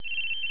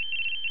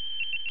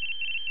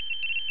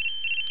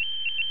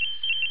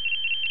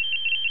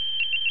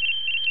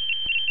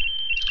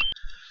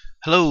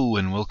Hello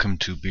and welcome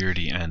to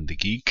Beardy and the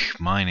Geek.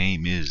 My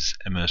name is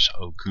Emmett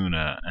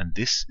Okuna and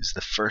this is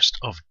the first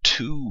of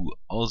two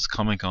Oz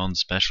Comic Con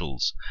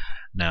specials.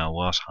 Now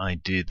what I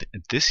did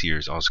at this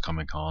year's Oz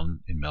Comic Con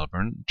in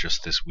Melbourne,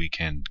 just this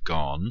weekend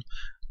gone,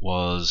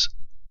 was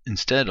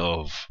instead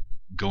of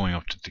going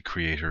up to the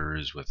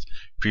creators with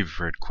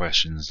pre-prepared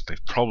questions that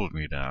they've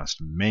probably been asked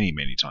many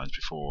times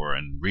before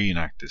and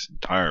reenact this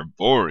entire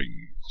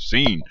boring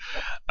scene,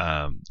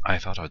 I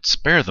thought I'd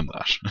spare them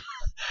that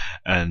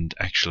and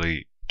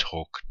actually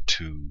talk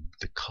to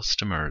the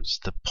customers,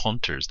 the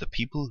punters, the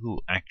people who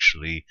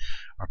actually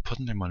are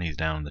putting their money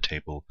down on the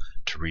table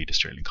to read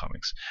Australian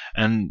comics.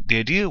 And the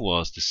idea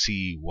was to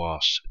see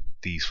what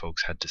these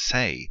folks had to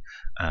say,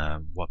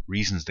 what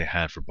reasons they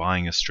had for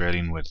buying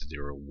Australian, whether they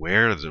were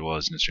aware that there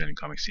was an Australian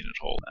comic scene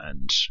at all,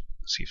 and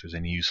see if there's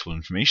any useful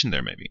information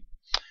there maybe.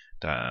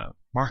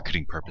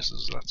 Marketing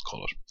purposes, let's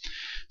call it.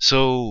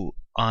 So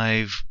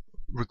I've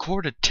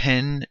recorded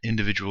 10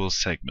 individual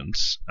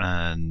segments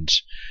and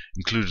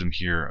included them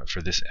here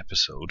for this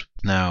episode.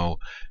 Now,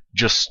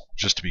 just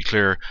to be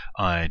clear,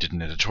 I didn't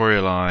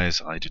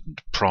editorialize, I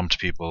didn't prompt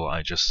people,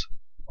 I just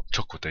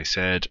took what they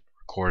said,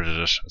 recorded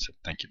it, I said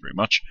thank you very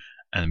much,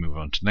 and move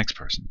on to the next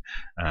person.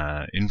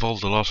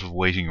 Involved a lot of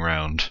waiting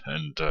around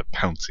and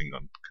pouncing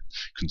on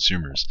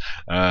consumers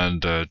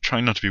and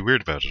trying not to be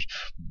weird about it.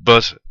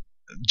 But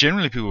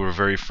generally people were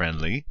very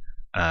friendly,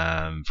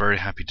 very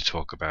happy to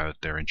talk about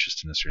their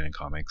interest in Australian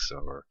comics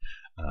or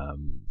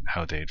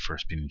how they had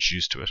first been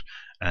introduced to it.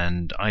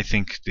 And I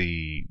think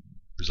the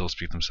results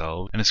speak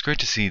themselves. And it's great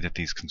to see that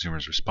these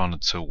consumers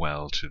responded so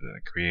well to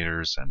the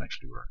creators and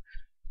actually were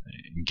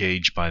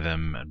engaged by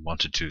them and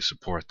wanted to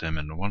support them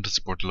and wanted to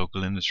support the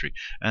local industry,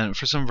 and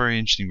for some very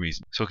interesting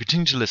reasons. So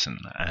continue to listen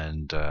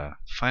and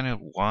find out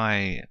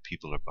why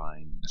people are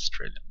buying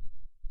Australian.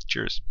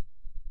 Cheers.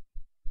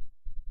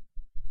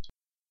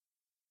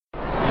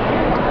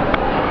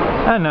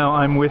 And now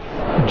I'm with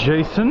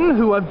Jason,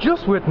 who I've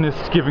just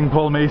witnessed giving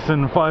Paul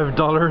Mason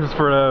 $5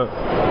 for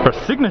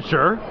a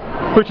signature,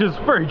 which is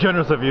very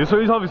generous of you, so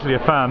he's obviously a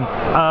fan.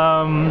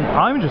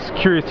 I'm just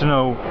curious to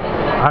know,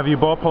 have you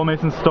bought Paul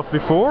Mason's stuff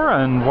before,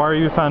 and why are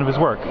you a fan of his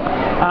work?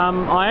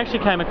 I actually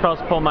came across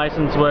Paul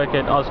Mason's work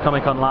at Oz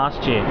Comic Con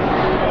last year,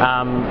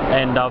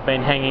 and I've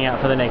been hanging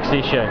out for the next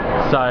issue,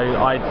 so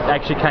I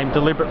actually came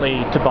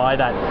deliberately to buy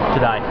that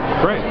today.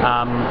 Great.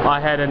 I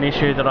had an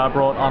issue that I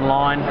brought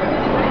online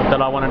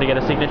that I wanted to get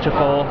a signature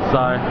for, so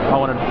I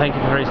wanted to thank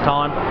him for his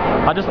time.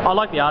 I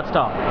like the art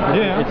style,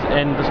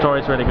 and the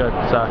story's really good.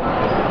 So,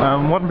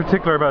 what in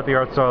particular about the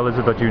art style is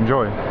it that you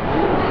enjoy?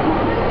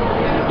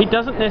 It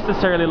doesn't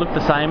necessarily look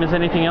the same as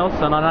anything else,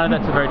 and I know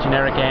that's a very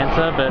generic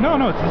answer, but no,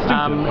 it's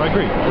distinctive. I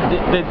agree.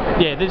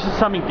 There's just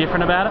something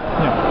different about it,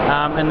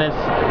 yeah. And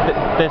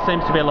there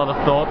seems to be a lot of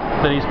thought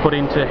that he's put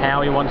into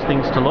how he wants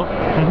things to look.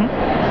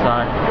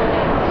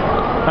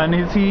 And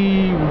is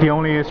he the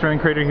only Australian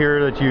creator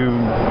here that you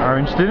are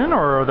interested in,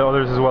 or are there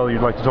others as well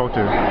you'd like to talk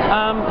to?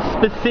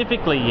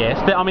 Specifically, yes.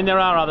 I mean, there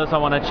are others I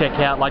want to check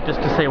out, like just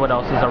to see what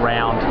else is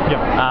around.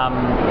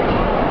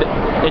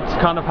 It's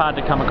kind of hard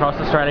to come across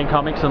Australian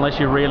comics unless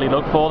you really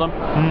look for them.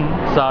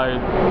 So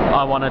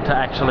I wanted to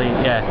actually,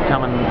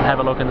 come and have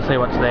a look and see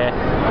what's there.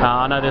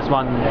 I know there's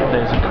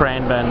a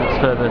Cranbourne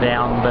that's further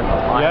down that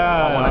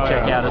I want to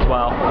check out as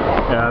well.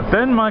 Yeah,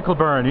 Ben Michael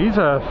Byrne, he's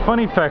a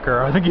funny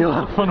fecker. I think you'll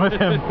have fun with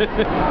him.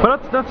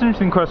 But that's an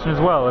interesting question as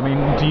well. I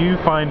mean, do you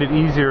find it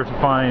easier to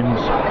find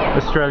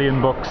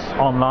Australian books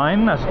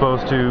online as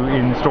opposed to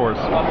in stores?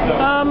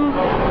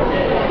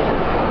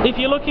 If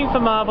you're looking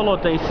for Marvel or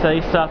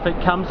DC stuff, it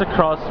comes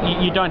across,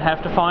 you don't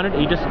have to find it,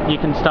 you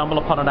can stumble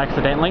upon it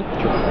accidentally.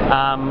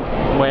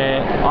 Where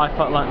I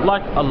felt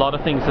like a lot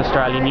of things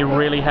Australian, you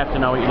really have to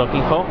know what you're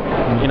looking for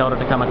in order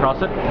to come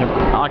across it.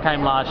 I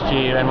came last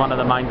year, and one of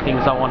the main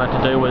things I wanted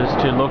to do was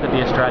to look at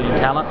the Australian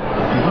talent.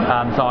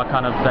 So I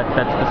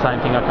that's the same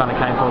thing I kind of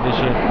came for this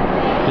year,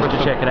 just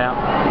to check it out.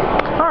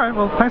 Alright,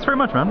 well thanks very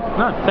much, man.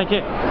 No, thank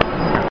you.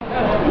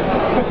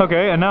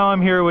 Okay, and now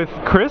I'm here with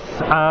Chris.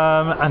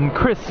 And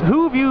Chris,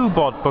 who have you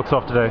bought books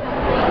off today?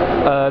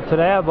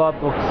 Today I bought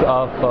books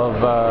off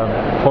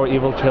of For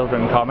Evil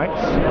Children Comics,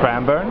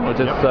 Cranbourne, which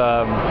is,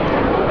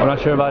 I'm not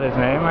sure about his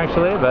name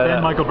actually, but...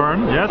 Ben Michael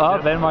Byrne, yes. Oh,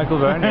 yes. Ben Michael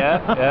Byrne,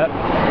 yeah.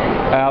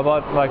 I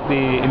bought like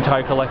the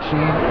entire collection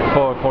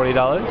for $40.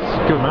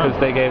 Good man.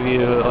 Because they gave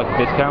you like a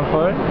discount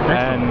for it.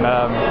 Excellent. And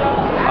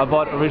I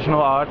bought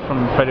original art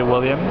from Freddie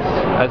Williams,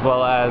 as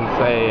well as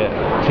a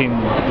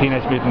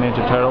Teenage Mutant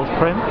Ninja Turtles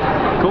print.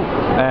 Cool.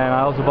 And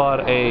I also bought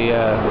a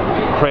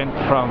print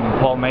from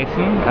Paul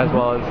Mason, as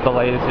well as the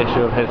latest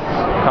issue of his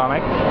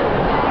comic.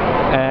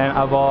 And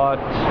I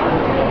bought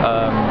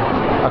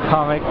a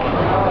comic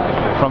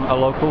from a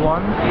local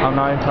one. I'm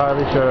not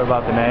entirely sure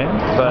about the name,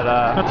 but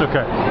that's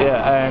okay.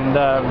 Yeah, and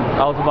I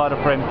also bought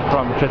a print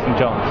from Tristan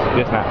Jones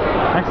just now.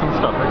 Excellent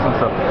stuff. Excellent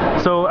stuff.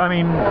 So, I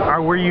mean,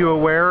 were you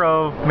aware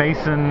of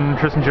Mason,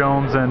 Tristan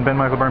Jones, and Ben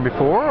Michael Byrne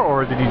before,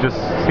 or did you just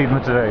see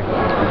them today?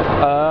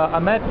 I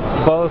met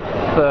both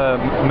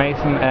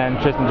Mason and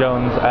Tristan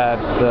Jones at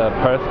the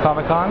Perth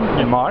Comic Con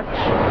in March,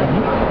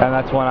 and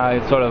that's when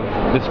I sort of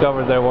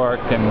discovered their work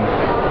and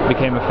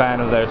became a fan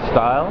of their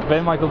style.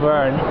 Ben Michael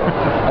Byrne,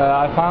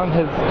 I found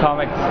his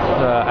comics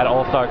at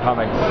All Star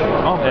Comics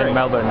in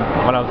Melbourne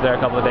when I was there a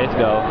couple of days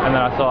ago, and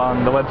then I saw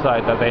on the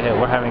website that they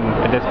were having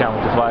a discount,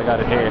 which is why I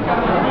got it here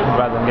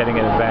rather than getting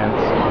it in advance.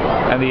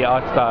 And the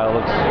art style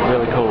looks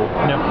really cool.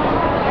 Yep.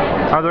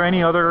 Are there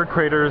any other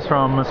creators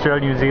from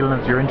Australia, New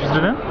Zealand that you're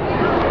interested in?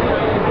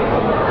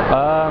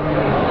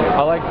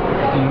 I like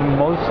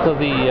most of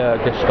the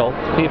Gestalt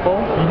people,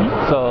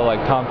 so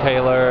like Tom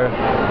Taylor,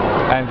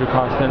 Andrew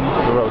Constant,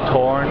 who wrote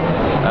Torn,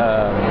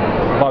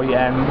 Bobby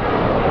N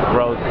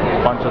wrote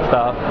a bunch of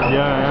stuff.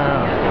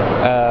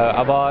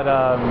 I bought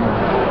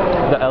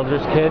The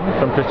Elder's Kid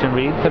from Christian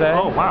Reed today.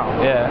 Oh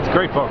wow! Yeah, it's a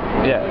great book.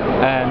 Yeah,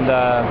 and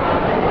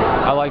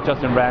I like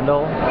Justin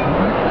Randall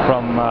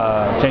from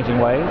Changing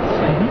Ways,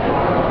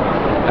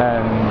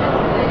 and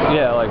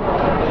yeah, like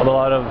a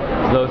lot of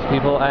those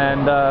people,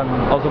 and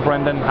also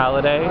Brendan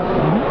Halliday.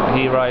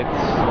 He writes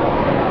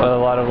a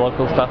lot of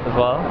local stuff as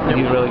well, and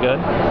he's really good.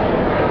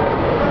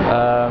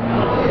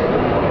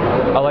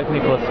 I like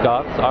Nicola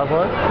Scott's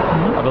artwork.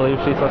 I believe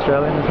she's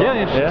Australian as well.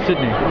 Yeah, she's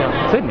Sydney.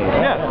 Yeah. Sydney?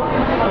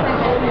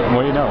 Yeah.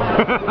 What do you know?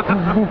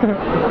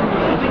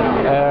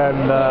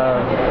 And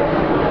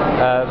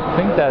I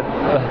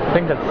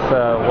think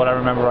that's what I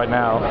remember right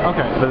now.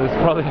 Okay. But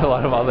there's probably a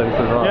lot of others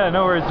as well. Yeah,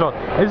 no worries at all.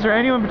 Is there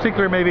anyone in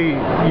particular maybe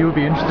you would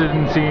be interested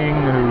in seeing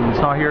who's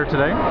not here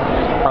today?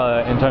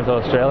 In terms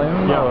of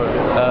Australian? Yeah. Or,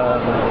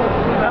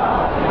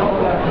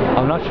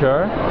 I'm not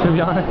sure, to be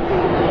honest.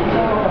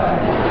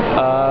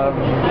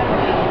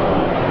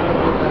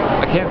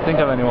 I can't think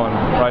of anyone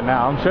right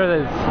now. I'm sure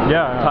there's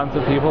tons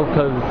of people,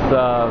 because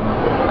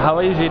how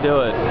I usually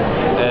do it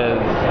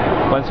is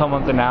when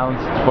someone's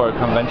announced for a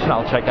convention,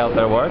 I'll check out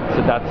their work.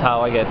 So that's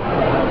how I get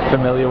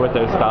familiar with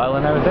their style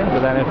and everything. But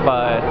then if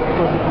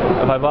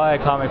I buy a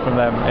comic from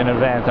them in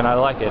advance and I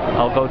like it,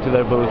 I'll go to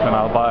their booth and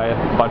I'll buy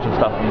a bunch of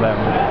stuff from them,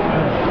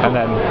 and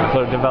then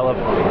sort of develop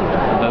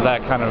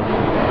that kind of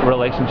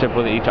relationship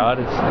with each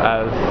artist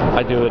as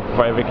I do it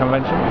for every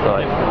convention. So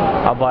like,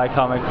 I bought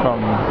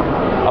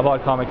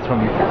comics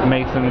from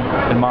Mason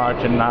in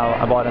March, and now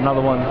I bought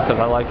another one because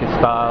I like his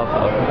style.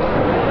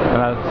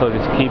 And I so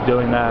just keep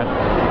doing that.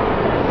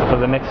 So for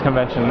the next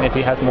convention, if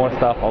he has more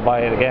stuff, I'll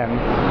buy it again.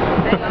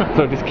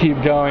 So just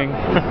keep going.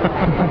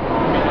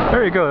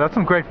 There you go. That's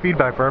some great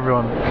feedback for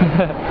everyone.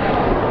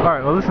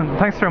 Alright, well listen,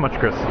 thanks very much,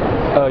 Chris.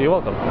 You're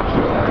welcome.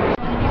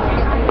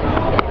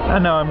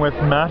 And now I'm with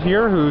Matt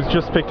here, who's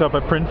just picked up a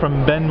print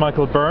from Ben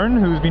Michael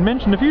Byrne, who's been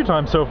mentioned a few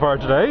times so far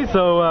today.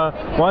 So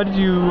why did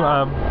you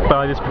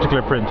buy this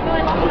particular print?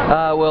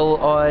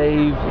 Well,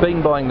 I've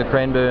been buying the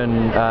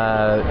Cranbourne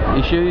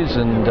issues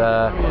and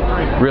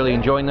really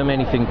enjoying them.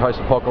 Anything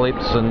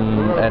post-apocalypse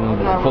and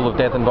full of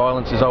death and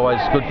violence is always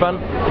good fun.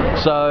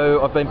 So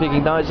I've been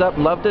picking those up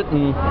and loved it,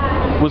 and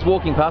was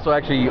walking past.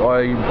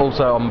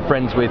 I'm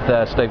friends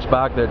with Steve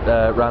Spark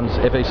that runs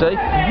FEC.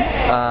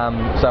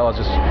 So I was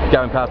just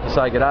going past to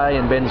say good day,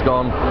 and Ben's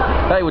gone,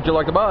 hey, would you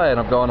like to buy? And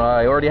I've gone,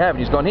 I already have.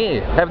 And he's gone,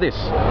 here, have this.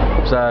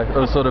 So it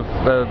was sort of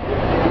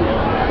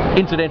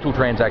incidental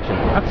transaction.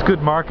 That's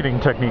good marketing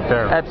technique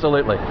there.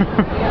 Absolutely.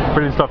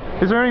 Brilliant stuff.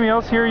 Is there anything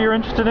else here you're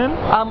interested in?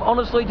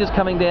 Honestly, just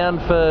coming down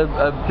for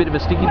a bit of a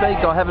sticky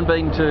beak. I haven't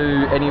been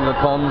to any of the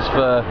cons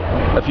for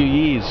a few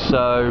years,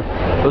 so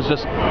it was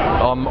just,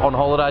 I'm on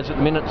holidays at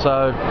the minute,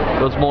 so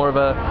it was more of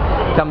a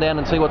come down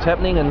and see what's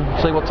happening and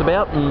see what's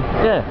about, and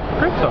yeah.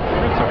 Great stuff,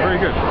 very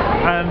good.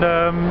 And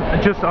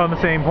just on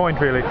the same point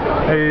really,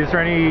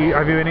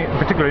 have you any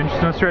particular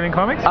interest in Australian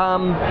comics?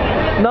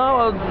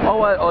 No,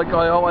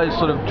 I always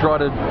sort of try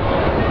to,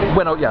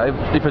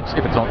 if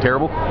it's not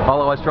terrible,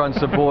 I'll always try and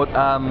support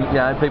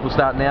people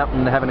starting out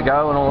and having a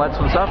go and all that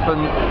sort of stuff.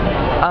 And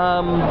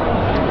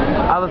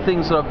other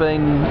things that I've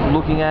been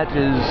looking at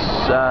is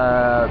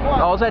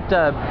I was at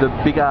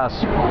the Big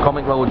Ass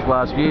Comic Lodge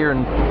last year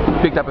and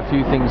picked up a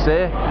few things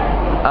there.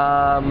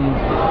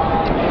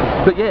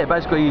 But yeah,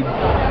 basically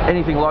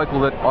anything local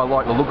that I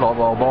like the look of,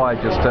 I'll buy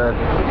just to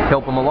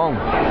help them along.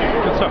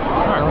 Good stuff.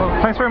 All right,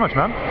 well, thanks very much,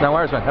 man. No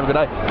worries, man. Have a good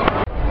day.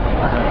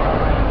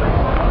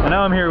 And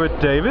now I'm here with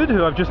David,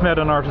 who I've just met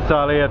on Artist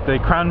Alley at the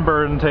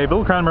Cranbourne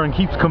table. Cranbourne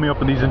keeps coming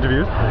up in these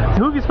interviews. So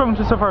who have you spoken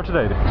to so far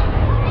today?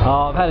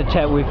 I've had a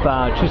chat with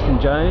Tristan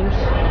Jones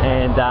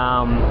and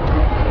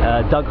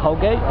Doug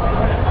Holgate.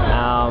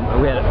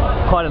 We had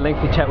quite a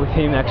lengthy chat with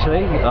him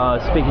actually,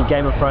 speaking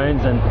Game of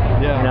Thrones, and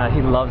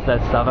he loves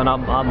that stuff, and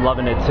I'm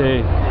loving it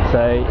too. So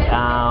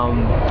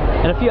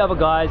and a few other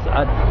guys.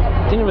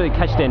 didn't really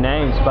catch their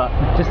names, but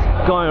just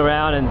going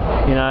around and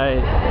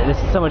there's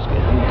so much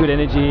good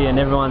energy and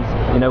everyone's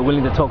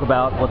willing to talk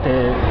about what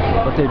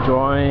they're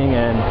drawing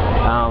and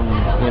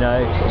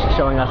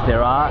showing us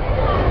their art.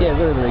 Yeah,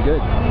 really, really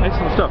good.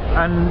 Excellent stuff.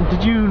 And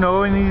did you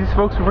know any of these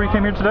folks before you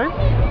came here today?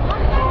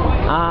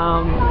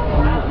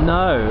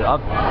 No,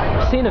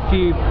 I've seen a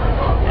few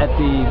at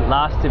the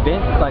last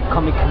event, like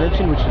Comic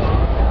Convention, which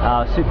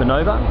was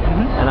Supernova,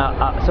 and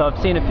so I've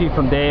seen a few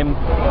from them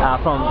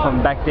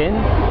from back then,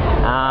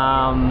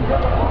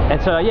 and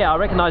so I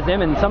recognise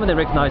them, and some of them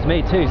recognise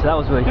me too, so that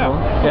was really cool.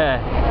 Yeah,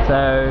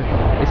 so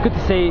it's good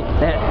to see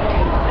that.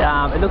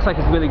 It looks like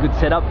it's a really good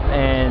setup,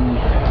 and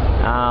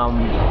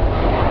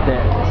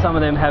some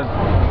of them have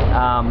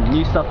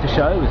new stuff to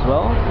show as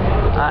well.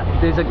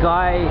 There's a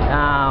guy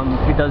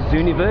who does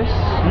Zooniverse.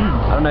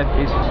 I don't know if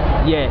it's...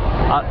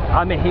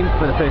 I met him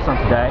for the first time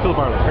today. Philip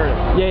Arley,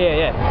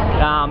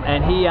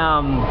 and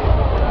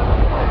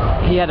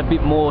he had a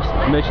bit more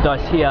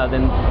merchandise here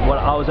than what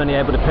I was only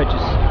able to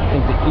purchase. I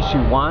think the issue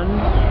 1.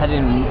 I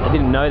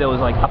didn't know there was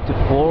like up to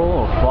 4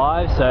 or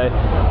 5, so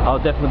I'll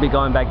definitely be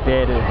going back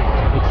there to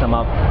pick some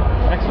up.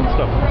 Excellent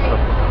stuff.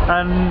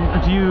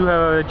 And do you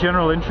have a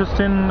general interest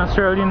in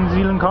Australian and New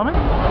Zealand comics?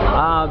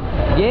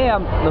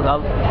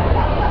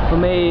 For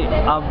me,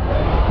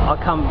 I've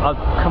come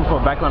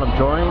from a background of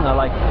drawing. I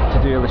like to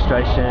do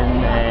illustration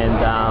and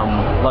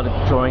a lot of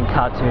drawing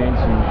cartoons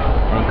and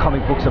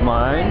comic books of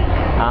my own.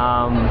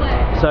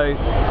 So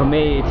for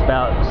me, it's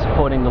about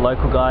supporting the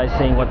local guys,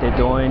 seeing what they're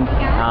doing,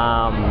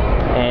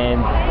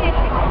 and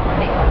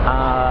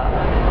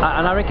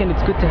I reckon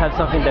it's good to have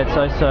something that's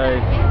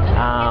also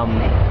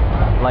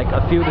like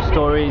a few of the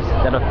stories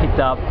that I've picked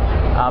up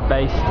are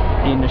based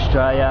in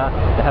Australia.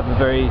 They have a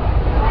very,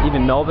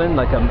 even Melbourne,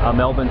 like a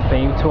Melbourne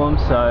theme to them.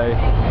 So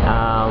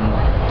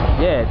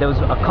there was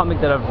a comic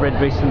that I've read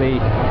recently,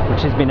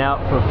 which has been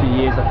out for a few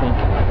years, I think,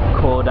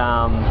 called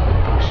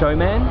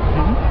Showman.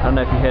 I don't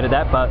know if you heard of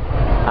that, but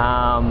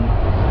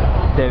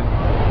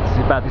it's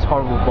about this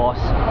horrible boss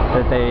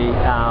that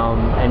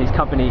and his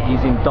company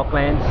is in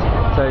Docklands,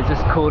 so it's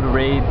just cool to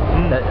read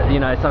that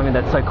something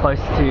that's so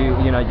close to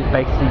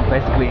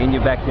basically in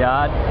your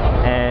backyard,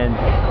 and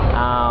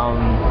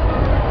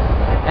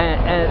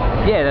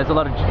there's a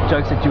lot of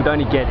jokes that you would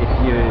only get if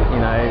you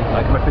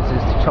like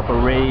references to Chopper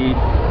Read,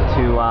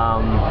 to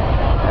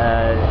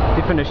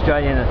different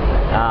Australian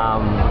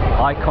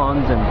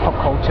icons and pop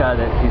culture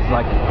that is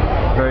like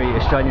very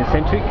Australian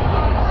centric.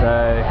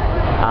 So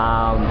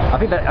I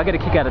think that I get a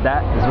kick out of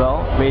that as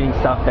well, reading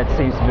stuff that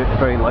seems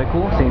very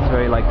local, seems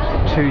very like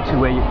true to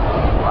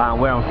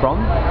where I'm from.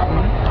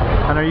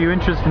 And are you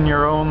interested in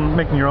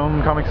making your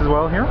own comics as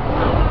well here?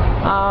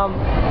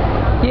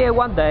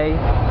 One day,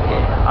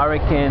 I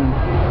reckon,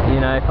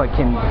 if I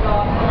can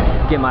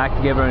get my act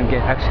together and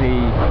get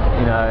actually,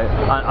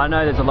 I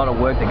know there's a lot of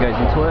work that goes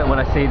into it. When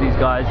I see these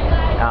guys,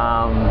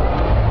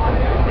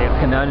 I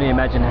can only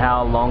imagine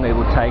how long it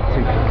would take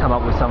to come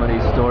up with some of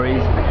these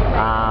stories.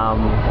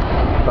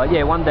 But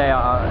one day,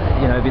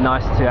 it'd be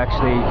nice to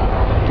actually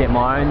get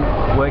my own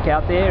work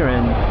out there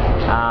and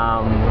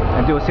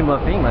do a similar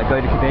thing, like go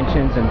to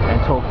conventions and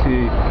talk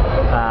to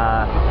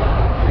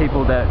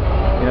people that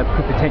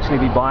could potentially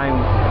be buying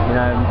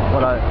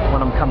what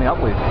I'm coming up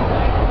with.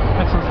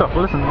 Excellent stuff.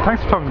 Well, listen,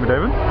 thanks for talking to me,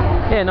 David.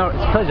 Yeah, no,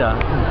 it's a pleasure.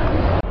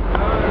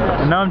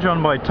 And now I'm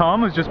joined by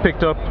Tom, who's just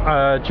picked up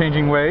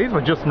Changing Ways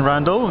by Justin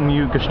Randall, a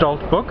new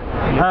Gestalt book.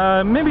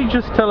 Maybe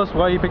just tell us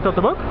why you picked up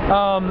the book.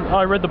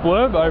 I read the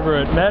blurb over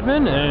at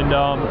Madman, and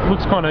it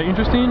looks kind of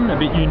interesting, a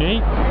bit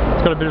unique.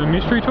 It's got a bit of a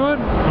mystery to it.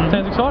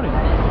 Sounds exciting.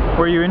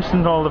 Were you interested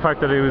in all the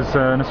fact that it was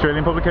an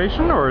Australian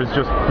publication, or it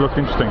just looked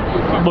interesting?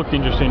 It looked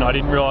interesting. I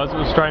didn't realise it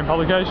was an Australian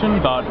publication,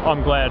 but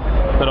I'm glad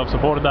that I've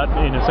supported that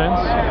in a sense.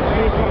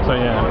 So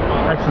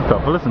yeah. Excellent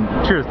stuff. Well, listen,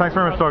 cheers. Thanks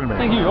very much for talking to me.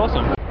 Thank you.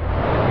 Awesome.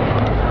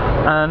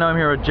 And now I'm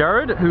here with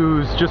Jared,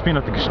 who's just been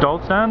at the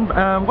Gestalt stand.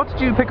 What did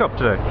you pick up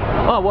today?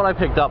 Well, what I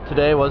picked up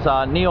today was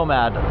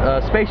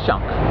Neomad Space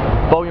Junk,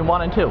 Volume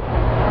 1 and 2.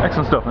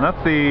 Excellent stuff, and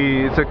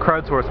it's a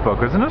crowdsourced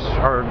book, isn't it?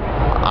 Or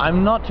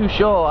I'm not too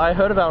sure. I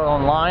heard about it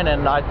online,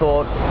 and I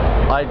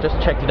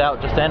just checked it out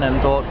just then and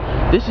thought,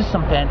 this is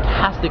some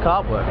fantastic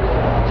artwork,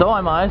 so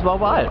I might as well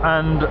buy it.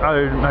 And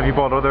have you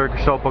bought other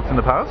Gestalt books in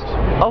the past?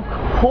 Of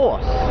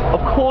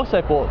course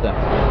I bought them.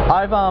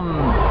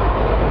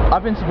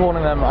 I've been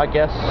supporting them, I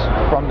guess,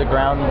 from the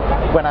ground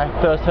when I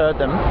first heard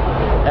them,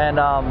 and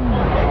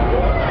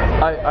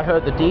I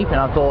heard The Deep, and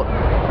I thought,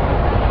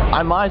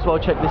 I might as well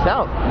check this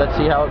out. Let's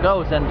see how it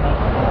goes, and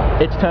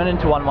it's turned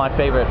into one of my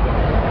favorite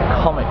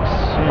comics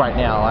right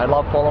now. I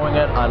love following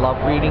it, I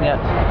love reading it,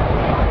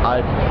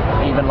 I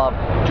even love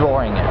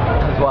drawing it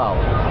as well.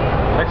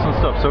 Excellent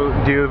stuff. So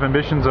do you have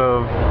ambitions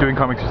of doing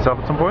comics yourself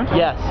at some point?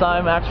 Yes,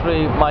 I'm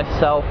actually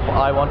myself,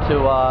 I want to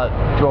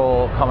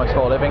draw comics for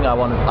a living.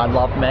 I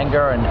love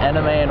manga and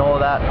anime and all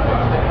that.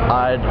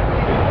 I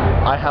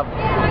have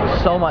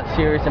so much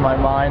series in my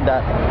mind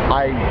that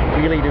I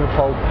really do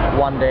hope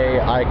one day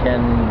I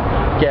can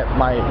get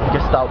my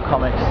Gestalt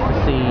comics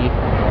to see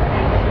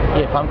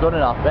if I'm good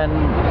enough. And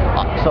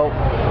so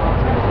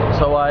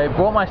So I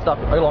brought my stuff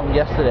along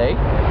yesterday,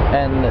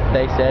 and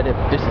they said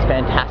this is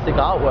fantastic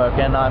artwork,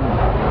 and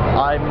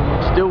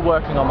I'm still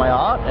working on my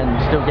art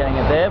and still getting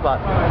it there, but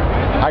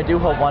I do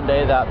hope one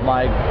day that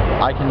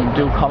I can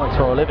do comics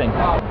for a living.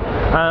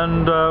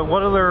 And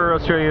what other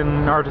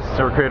Australian artists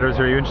or creators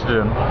are you interested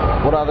in?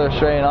 What other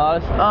Australian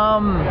artists?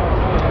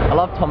 I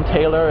love Tom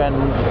Taylor, and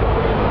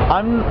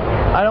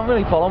I don't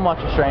really follow much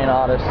Australian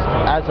artists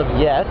as of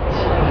yet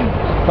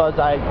because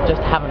I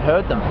just haven't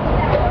heard them.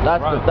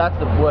 That's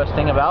the worst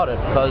thing about it,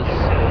 because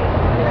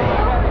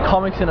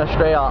comics in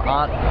Australia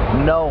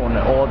aren't known,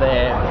 or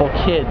they're for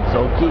kids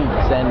or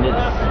geeks, and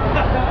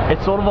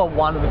it's sort of a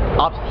one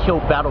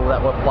uphill battle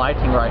that we're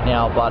fighting right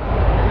now, but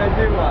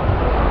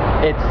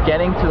it's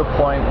getting to the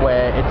point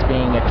where it's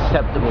being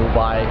acceptable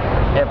by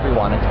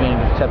everyone. It's being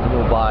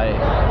acceptable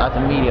as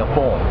a media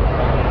form.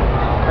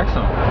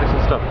 Excellent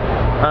stuff.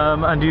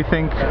 And do you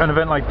think an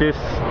event like this,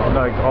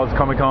 like Oz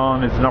Comic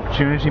Con, is an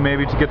opportunity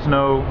maybe to get to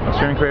know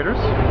Australian creators?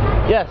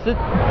 Yes, it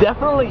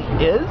definitely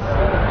is,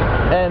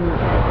 and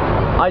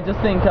I just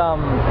think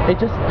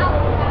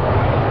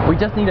we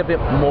just need a bit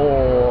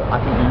more, I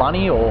think,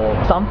 money or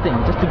something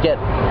just to get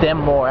them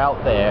more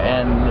out there,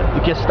 and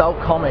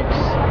Gestalt Comics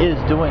is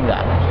doing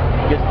that.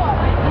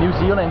 New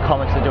Zealand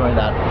comics are doing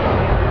that,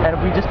 and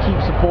if we just keep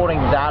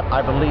supporting that,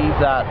 I believe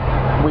that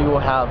we will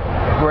have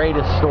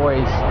greater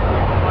stories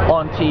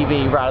on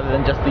TV rather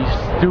than just these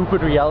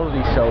stupid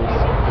reality shows.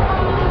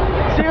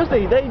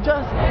 Seriously, they're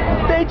just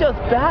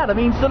bad. I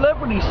mean,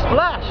 Celebrity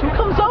Splash, who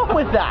comes up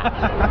with that?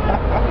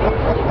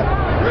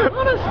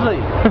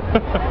 Honestly.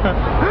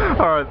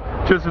 Alright,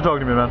 cheers for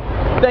talking to me, man.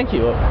 Thank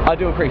you, I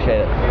do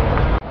appreciate it.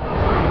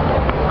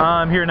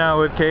 I'm here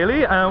now with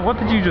Kaylee. What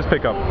did you just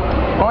pick up?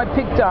 I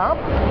picked up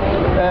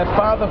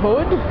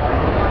Fatherhood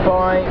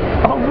by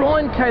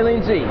Ryan K.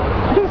 Lindsay.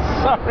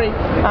 Sorry.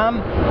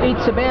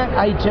 It's about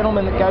a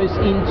gentleman that goes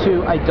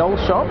into a doll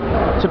shop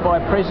to buy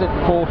a present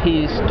for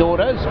his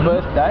daughter's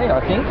birthday, I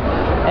think.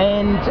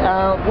 And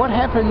what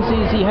happens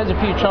is he has a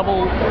few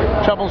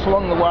troubles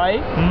along the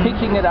way,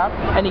 picking it up,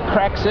 and he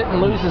cracks it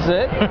and loses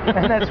it,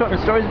 and that's what the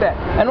story's about.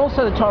 And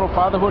also the title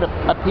Fatherhood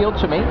appealed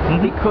to me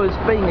because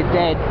being a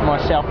dad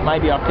myself,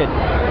 maybe I could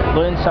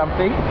learn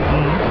something.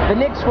 The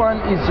next one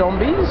is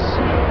Zombies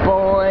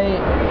by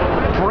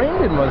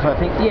Brendan I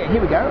think. Yeah,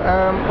 here we go.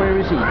 Where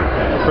is he?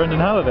 Brendan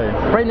Halliday.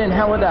 Brendan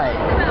Halliday.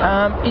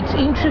 It's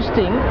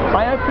interesting.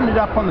 I opened it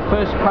up on the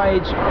first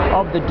page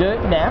of the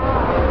Dirt Nap,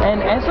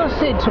 and as I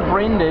said to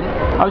Brendan,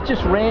 I was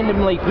just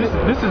randomly...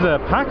 This is a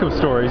pack of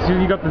stories.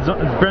 You got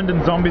the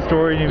Brendan zombie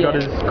story, and you've got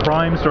his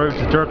crime story, which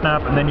is Dirt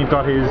Nap, and then you've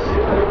got his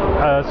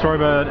story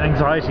about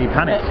anxiety,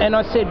 panic. And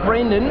I said,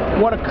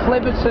 Brendan, what a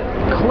clever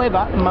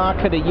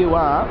marketer you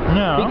are,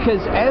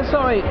 because as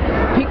I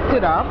picked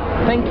it up,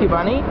 thank you,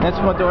 Bunny, that's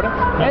my daughter,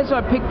 as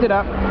I picked it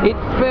up, it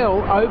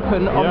fell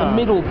open on the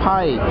middle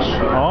page.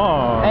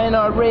 Oh. And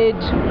I read,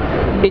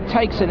 it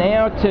takes an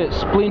hour to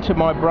splinter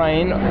my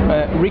brain,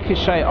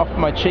 ricochet off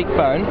my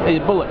cheekbone, a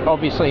bullet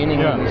obviously in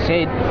his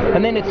head,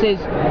 and then it says,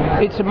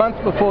 it's a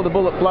month before the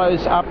bullet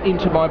blows up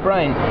into my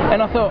brain.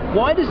 And I thought,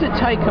 why does it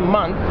take a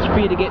month for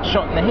you to get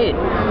shot in the head?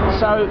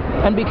 So,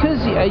 and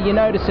because you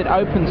notice it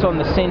opens on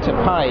the centre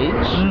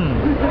page,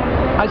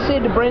 I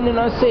said to Brendan,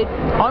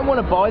 I want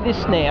to buy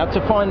this now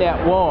to find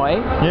out why,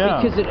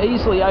 because it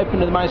easily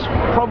opened to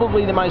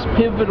probably the most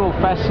pivotal,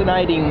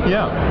 fascinating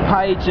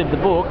page of the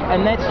book,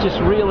 and that's just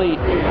really,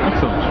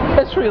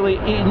 that's really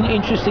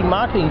interesting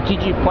marketing.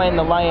 Did you plan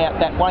the layout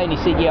that way? And he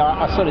said, yeah,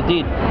 I sort of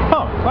did.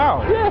 Oh,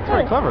 wow. Yeah, that's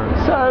very clever.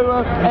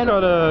 So, and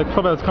got a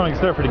Clubhouse Comics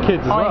there for the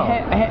kids as well.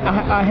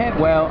 I have.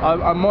 Well,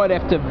 I might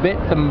have to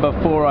vet them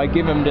before I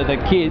give them to the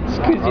kids,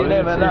 because you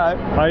never know.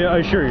 I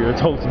assure you,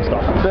 it's wholesome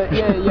stuff. But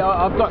yeah,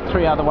 I've got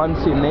 3 other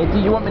ones in there. Do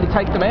you want me to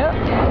take them out?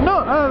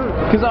 No,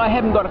 because I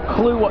haven't got a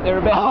clue what they're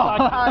about.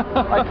 So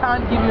I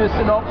can't give you a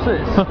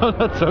synopsis.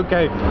 That's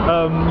okay. You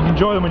can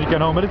enjoy them when you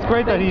get home. But it's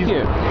great that he's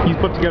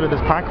put together this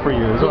pack for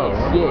you as well.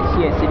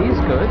 Yes, it is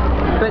good.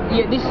 But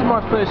yeah, this is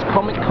my first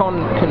Comic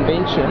Con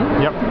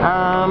convention. Yep.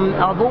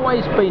 I've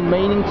always been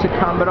meaning to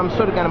come, but I'm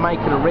sort of going to make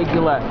it a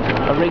regular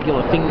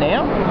thing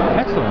now.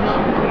 Excellent.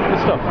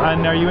 Good stuff.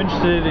 And are you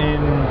interested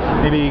in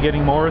maybe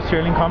getting more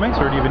Australian comics,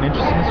 or do you have an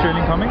interest in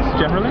Australian comics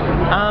generally?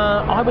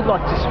 I would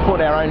like to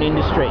support our own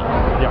industry.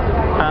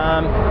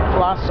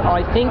 Plus,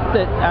 I think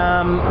that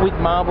with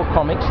Marvel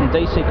Comics and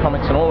DC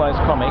Comics and all those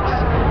comics,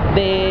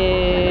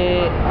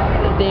 they're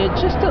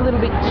just a little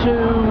bit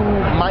too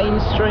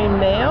mainstream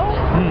now,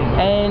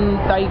 and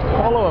they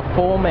follow a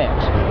format.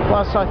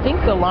 Plus, I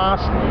think the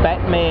last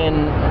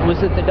Batman,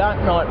 was it The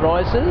Dark Knight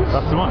Rises?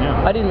 That's the one,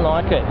 yeah. I didn't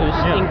like it. It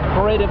was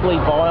incredibly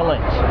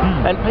violent.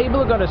 And people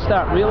have got to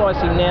start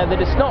realising now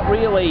that it's not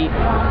really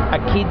a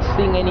kids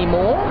thing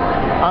anymore.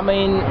 I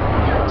mean,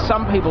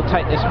 some people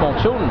take their small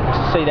children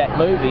to see that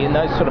movie and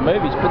those sort of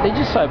movies, but they're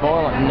just so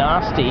violent and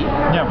nasty,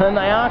 and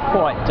they are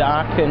quite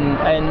dark. And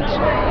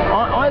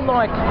I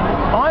like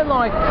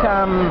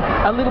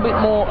a little bit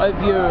more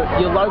of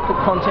your local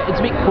content. It's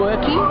a bit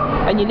quirky,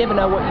 and you never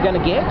know what you're going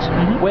to get.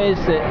 Whereas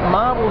the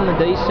Marvel and the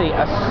DC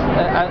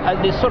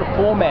they're sort of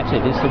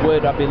formatted, is the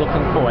word I'd be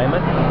looking for,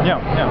 Emmett. Yeah,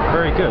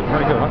 very good.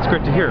 That's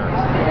great to hear.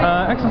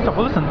 Excellent stuff.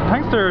 Well, listen,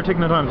 thanks for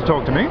taking the time to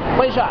talk to me.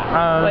 Pleasure.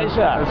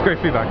 That's great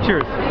feedback.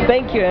 Cheers.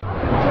 Thank you.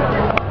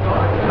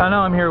 And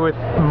now I'm here with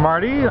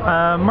Marty.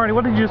 Marty,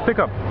 what did you just pick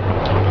up?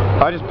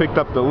 I just picked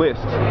up the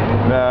list.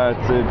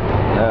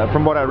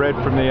 From what I read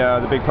from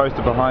the big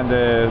poster behind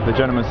the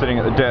gentleman sitting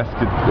at the desk,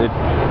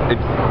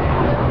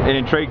 it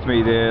intrigued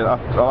me. I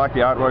like the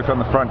artwork on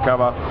the front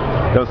cover.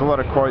 There was a lot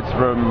of quotes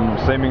from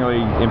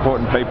seemingly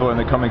important people in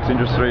the comics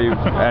industry,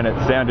 and it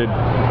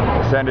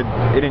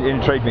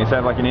intrigued me. It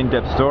sounded like an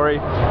in-depth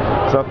story,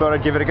 so I thought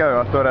I'd give it a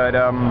go. I thought it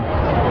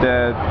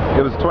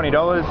was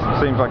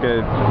 $20. Seems like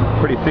a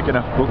pretty thick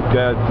enough book.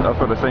 I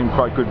thought it seemed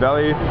quite good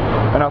value,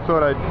 and I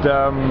thought I'd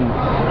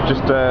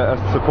just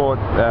support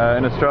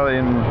an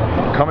Australian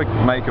comic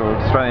maker, or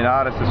Australian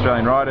artist,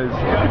 Australian writers.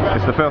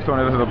 It's the first one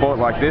I've ever bought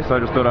like this. I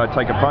just thought I'd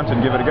take a punt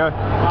and give it a go.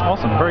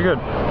 Awesome, very good.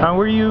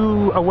 Were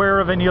you aware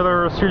of any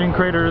other Australian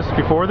creators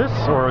before this,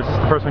 or is this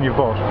the first one you've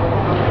bought?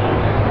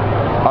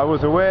 I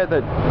was aware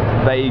that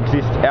they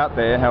exist out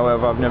there,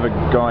 however I've never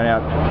gone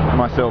out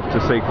myself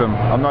to seek them.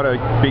 I'm not a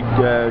big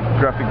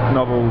graphic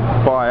novel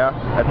buyer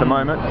at the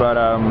moment, but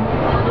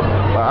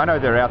I know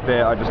they're out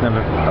there. I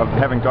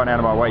haven't gone out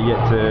of my way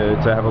yet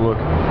to have a look.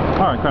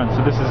 Alright, grand.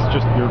 So this is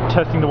just, you're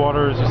testing the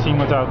waters, you're seeing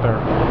what's out there?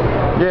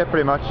 Yeah,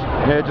 pretty much.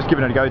 Yeah, just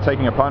giving it a go,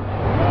 taking a punt.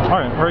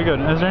 Alright, very good.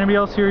 Is there anybody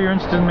else here you're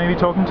interested in maybe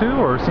talking to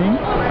or seeing?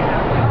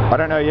 I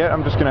don't know yet.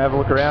 I'm just going to have a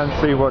look around,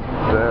 see what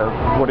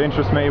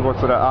interests me, what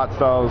sort of art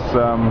styles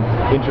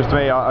interest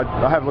me. I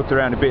have looked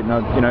around a bit,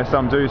 and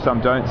some do, some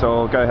don't.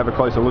 So I'll go have a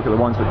closer look at the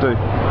ones that do.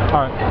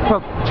 All right.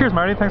 Well, cheers,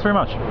 Marty. Thanks very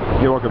much.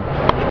 You're welcome.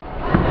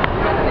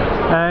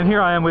 And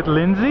here I am with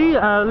Lindsay.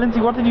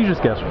 Lindsay, what did you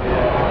just get?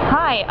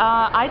 Hi.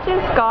 I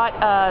just got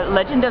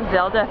Legend of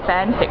Zelda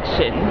fan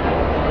fiction.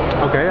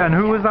 Okay, and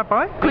who was that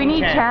by?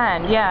 Queenie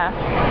Chan. Yeah,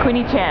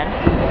 Queenie Chan.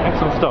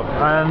 Excellent stuff.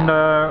 And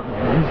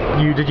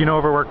did you know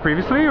of her work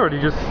previously, or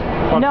did you just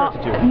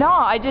attracted you? No,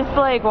 I just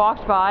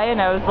walked by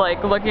and I was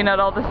looking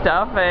at all the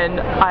stuff, and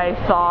I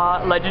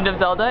saw Legend of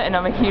Zelda, and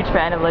I'm a huge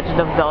fan of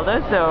Legend of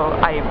Zelda, so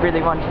I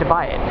really wanted to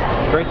buy it.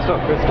 Great stuff.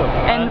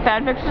 And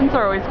fan fictions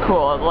are always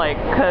cool,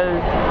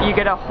 because you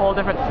get a whole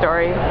different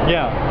story.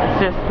 Yeah.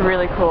 It's just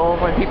really cool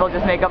when people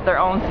just make up their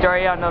own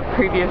story on a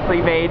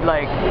previously made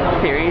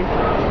series.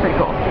 It's pretty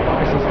cool.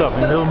 Excellent stuff,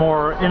 and a little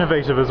more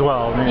innovative as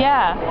well.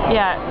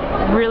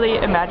 Yeah, really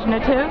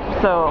imaginative,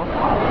 so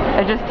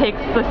it just takes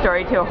the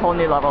story to a whole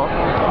new level.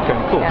 Okay,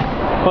 cool.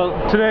 Yeah.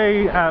 Well,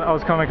 today at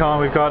Oz Comic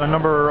Con we've got a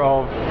number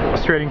of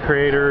Australian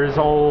creators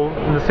all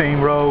in the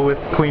same row with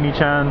Queenie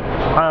Chan.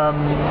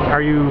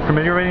 Are you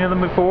familiar with any of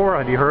them before?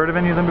 Have you heard of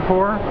any of them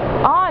before?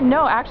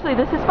 No, actually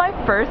this is my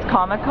first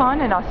Comic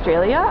Con in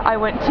Australia. I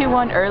went to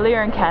one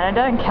earlier in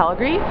Canada, in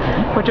Calgary,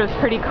 which was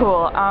pretty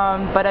cool,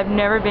 but I've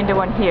never been to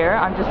one here.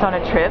 I'm just on a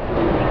trip,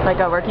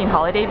 a working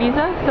holiday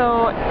visa,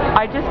 so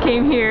I just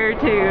came here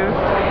to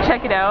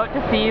check it out,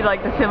 to see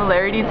the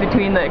similarities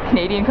between the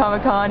Canadian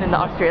Comic Con and the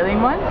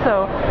Australian one,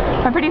 so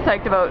I'm pretty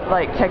psyched about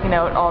checking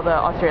out all the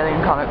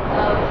Australian comics.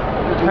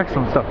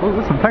 Excellent stuff. Well,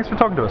 listen, thanks for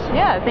talking to us.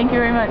 Yeah, thank you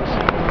very much.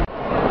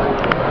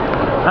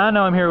 And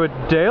now I'm here with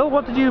Dale.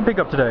 What did you pick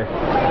up today?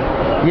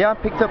 Yeah, I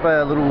picked up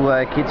a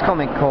little kids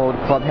comic called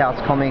Clubhouse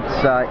Comics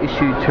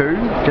issue 2,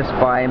 just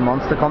by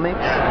Monster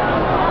Comics.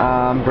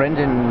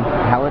 Brendan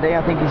Halliday,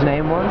 I think his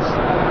name was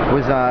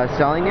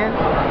selling it.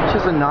 It's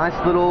just a nice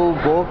little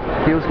book,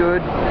 feels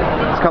good.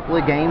 There's a couple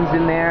of games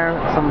in there,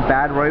 some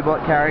bad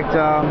robot character.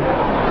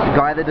 The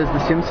guy that does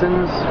The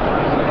Simpsons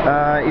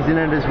is in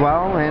it as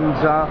well, and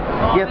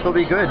yeah, thought it'd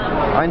be good.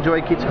 I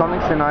enjoy kids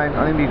comics, and I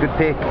think it'd be a good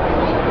pick.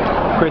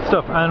 Great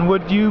stuff. And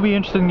would you be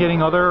interested in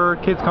getting other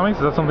kids comics?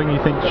 Is that something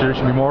you think there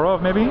should be more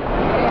of, maybe?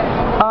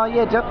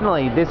 Yeah,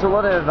 definitely. There's a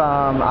lot of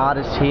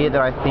artists here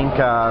that I think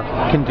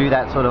can do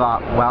that sort of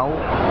art well.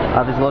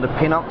 There's a lot of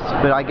pin-ups,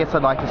 but I guess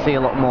I'd like to see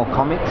a lot more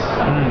comics.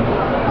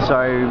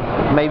 So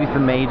maybe for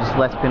me, just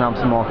less pin-ups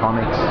and more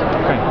comics.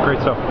 Okay,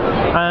 great stuff.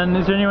 And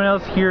is there anyone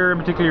else here in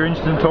particular you're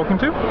interested in talking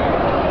to?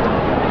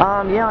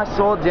 Yeah, I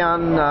saw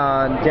down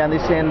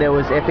this end there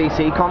was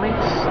FEC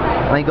Comics.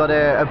 They got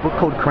a book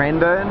called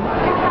Cranbourne,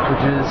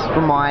 which is,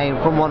 from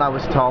what I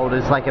was told,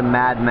 is like a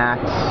Mad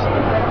Max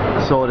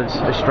sort of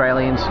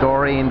Australian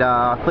story, and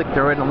I flicked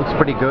through it and it looks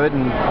pretty good,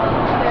 and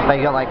they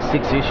got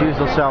 6 issues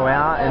or so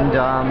out, and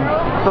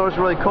I thought it was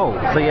really cool.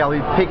 So yeah, I'll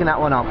be picking that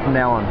one up from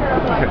now on.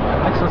 Okay,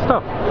 excellent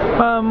stuff.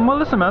 Well,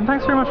 listen, man,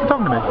 thanks very much for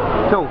talking to me.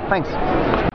 Cool, thanks.